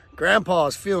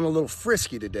Grandpa's feeling a little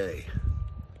frisky today.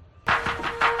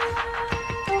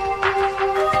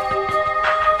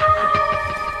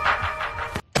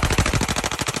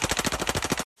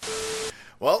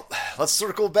 Well, let's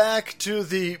circle back to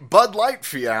the Bud Light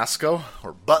fiasco,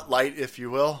 or Butt Light, if you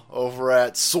will, over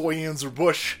at Soy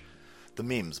Anheuser-Busch. The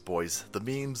memes, boys. The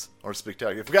memes are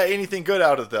spectacular. If we got anything good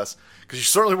out of this, because you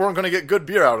certainly weren't going to get good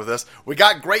beer out of this, we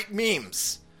got great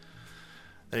memes.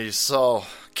 And you saw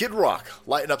Kid Rock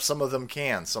lighting up some of them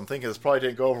cans, so I'm thinking this probably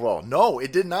didn't go over well. No,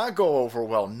 it did not go over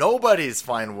well. Nobody's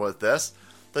fine with this.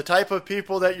 The type of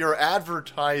people that you're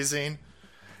advertising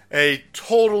a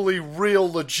totally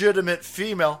real, legitimate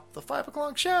female, the 5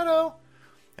 o'clock shadow,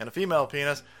 and a female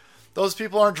penis, those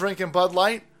people aren't drinking Bud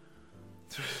Light.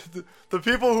 The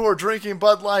people who are drinking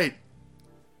Bud Light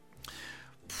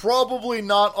probably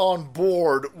not on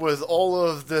board with all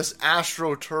of this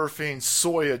astroturfing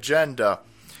soy agenda.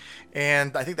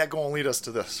 And I think that's going to lead us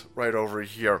to this right over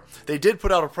here. They did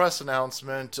put out a press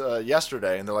announcement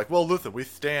yesterday, and they're like, well, Luther, we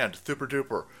stand super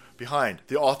duper behind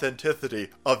the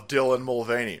authenticity of Dylan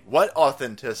Mulvaney. What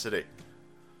authenticity?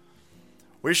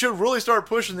 We should really start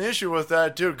pushing the issue with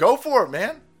that, dude. Go for it,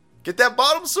 man. Get that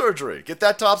bottom surgery. Get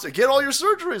that top surgery. Get all your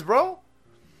surgeries, bro.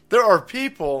 There are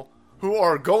people who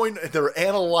are they're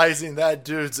analyzing that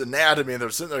dude's anatomy, and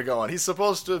they're sitting there going, he's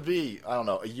supposed to be, I don't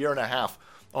know, a year and a half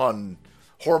on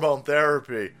hormone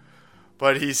therapy,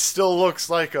 but he still looks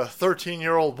like a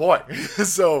 13-year-old boy.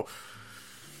 So,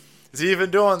 is he even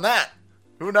doing that?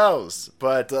 Who knows?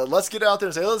 But let's get out there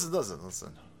and say,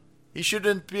 listen. He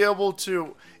shouldn't be able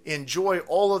to enjoy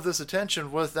all of this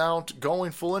attention without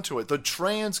going full into it. The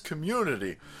trans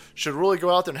community should really go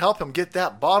out there and help him get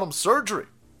that bottom surgery.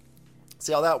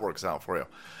 See how that works out for you.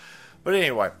 But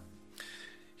anyway,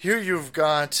 here you've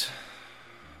got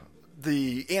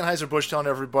the Anheuser-Busch telling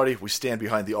everybody we stand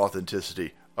behind the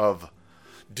authenticity of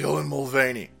Dylan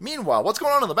Mulvaney. Meanwhile, what's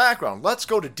going on in the background? Let's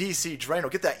go to DC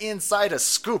Drano, get that insider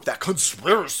scoop, that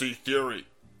conspiracy theory.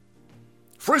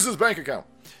 Freeze his bank account.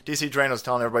 DC Drano's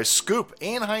telling everybody, scoop,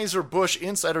 Anheuser-Busch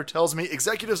insider tells me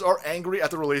executives are angry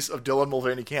at the release of Dylan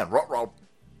Mulvaney can. Ruh-roh.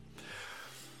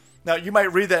 Now, you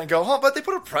might read that and go, but they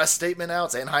put a press statement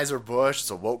out. It's Anheuser-Busch. It's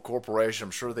a woke corporation.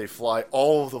 I'm sure they fly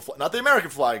all of the not the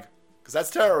American flag, because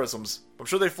that's terrorism's. I'm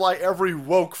sure they fly every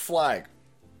woke flag.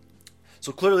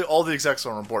 So clearly all the execs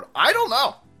are on board. I don't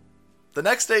know. The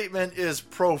next statement is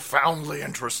profoundly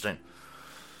interesting.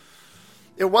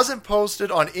 It wasn't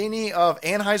posted on any of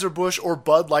Anheuser-Busch or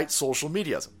Bud Light social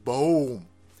medias. Boom.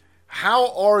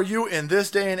 How are you in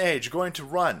this day and age going to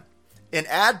run an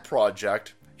ad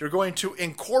project? You're going to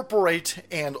incorporate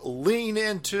and lean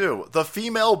into the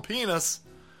female penis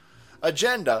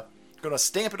agenda. You're going to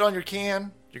stamp it on your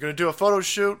can. You're going to do a photo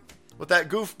shoot with that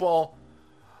goofball.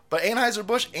 But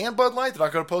Anheuser-Busch and Bud Light, they're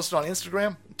not going to post it on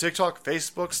Instagram, TikTok,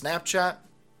 Facebook, Snapchat.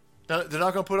 They're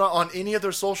not going to put it on any of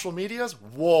their social medias?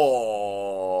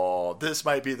 Whoa. This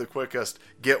might be the quickest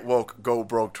get woke, go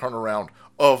broke turnaround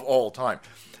of all time.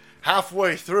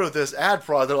 Halfway through this ad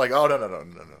prod, they're like, oh,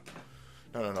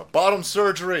 no. Bottom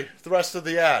surgery, the rest of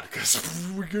the ad. Because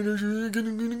we're going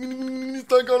to it's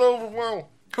not going over well.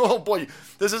 Oh, boy.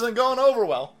 This isn't going over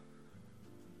well.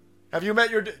 Have you met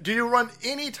do you run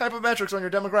any type of metrics on your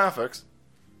demographics?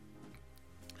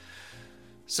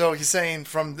 So he's saying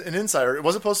from an insider, it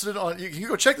wasn't posted on, you can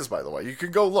go check this by the way, you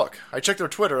can go look. I checked their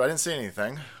Twitter, I didn't see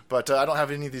anything, but I don't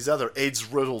have any of these other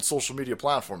AIDS-riddled social media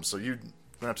platforms, so you're going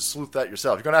to have to sleuth that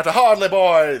yourself. You're going to have to hardly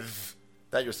boys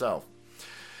that yourself.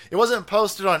 It wasn't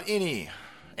posted on any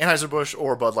Anheuser-Busch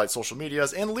or Bud Light social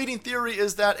medias, and the leading theory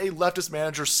is that a leftist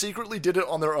manager secretly did it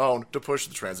on their own to push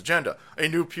the trans agenda. A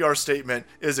new PR statement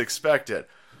is expected.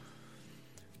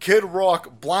 Kid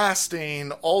Rock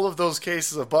blasting all of those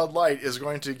cases of Bud Light is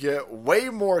going to get way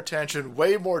more attention,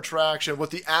 way more traction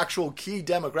with the actual key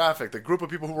demographic, the group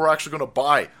of people who are actually going to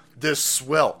buy this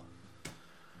swill.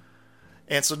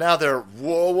 And so now they're,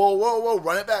 whoa,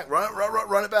 run it back,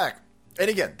 run it back. And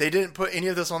again, they didn't put any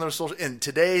of this on their social. In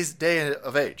today's day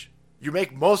of age, you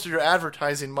make most of your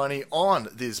advertising money on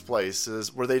these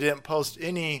places where they didn't post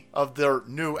any of their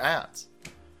new ads.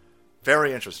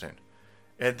 Very interesting.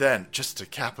 And then, just to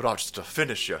cap it off, just to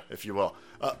finish you, if you will,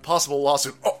 possible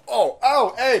lawsuit.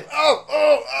 Abe,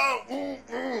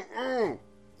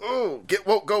 get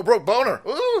woke, go broke, boner.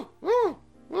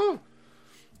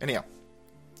 Anyhow,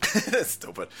 that's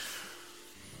stupid.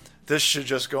 This should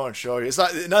just go and show you. It's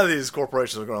not. None of these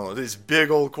corporations are going to learn. These big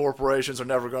old corporations are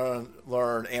never going to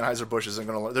learn. Anheuser-Busch isn't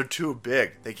going to learn. They're too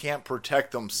big. They can't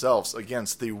protect themselves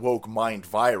against the woke mind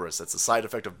virus. That's a side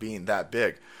effect of being that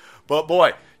big. But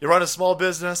boy, you run a small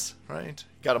business, right?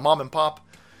 You got a mom and pop,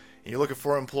 and you're looking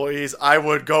for employees, I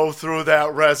would go through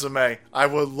that resume. I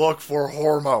would look for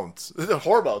hormones.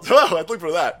 Hormones? Oh, I'd look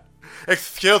for that.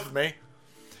 Excuse me.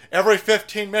 Every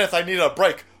 15 minutes, I need a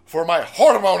break for my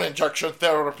hormone injection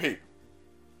therapy.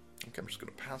 Okay, I'm just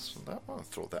going to pass on that one.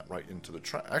 Throw that right into the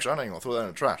trash. Actually, I'm not even going to throw that in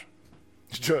the trash.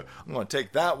 I'm going to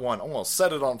take that one. I'm going to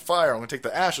set it on fire. I'm going to take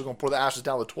the ashes. I'm going to pour the ashes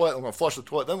down the toilet. I'm going to flush the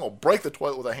toilet. Then I'm going to break the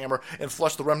toilet with a hammer and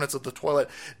flush the remnants of the toilet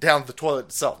down the toilet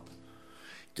itself.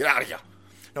 Get out of here.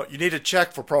 No, you need to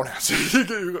check for pronouns.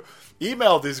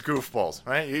 Email these goofballs,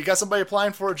 right? You got somebody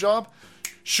applying for a job?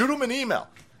 Shoot them an email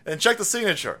and check the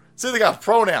signature. See if they got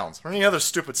pronouns or any other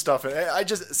stupid stuff. I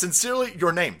just, sincerely,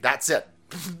 your name. That's it.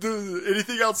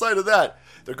 Anything outside of that,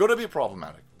 they're going to be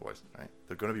problematic, boys, right?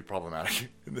 They're going to be problematic.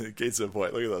 In the case of boy,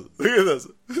 look at this.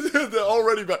 Look at this. They're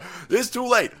already bad. It's too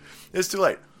late. It's too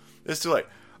late. It's too late.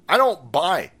 I don't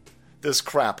buy this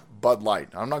crap Bud Light.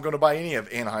 I'm not going to buy any of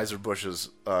Anheuser-Busch's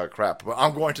crap. But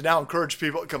I'm going to now encourage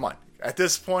people, come on. At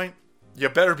this point, you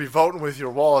better be voting with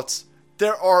your wallets.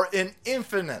 There are an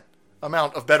infinite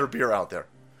amount of better beer out there.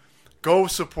 Go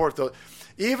support those.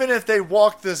 Even if they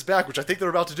walk this back, which I think they're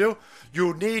about to do,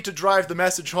 you need to drive the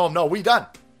message home. No, we done.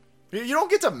 You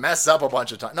don't get to mess up a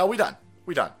bunch of time. No, we done.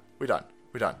 We done. We done.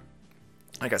 We done.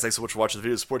 Hey guys, thanks so much for watching the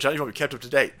video. Support channel. You want to be kept up to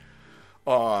date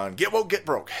on Get Woke, Get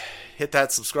Broke. Hit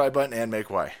that subscribe button and make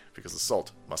way, because the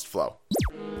salt must flow.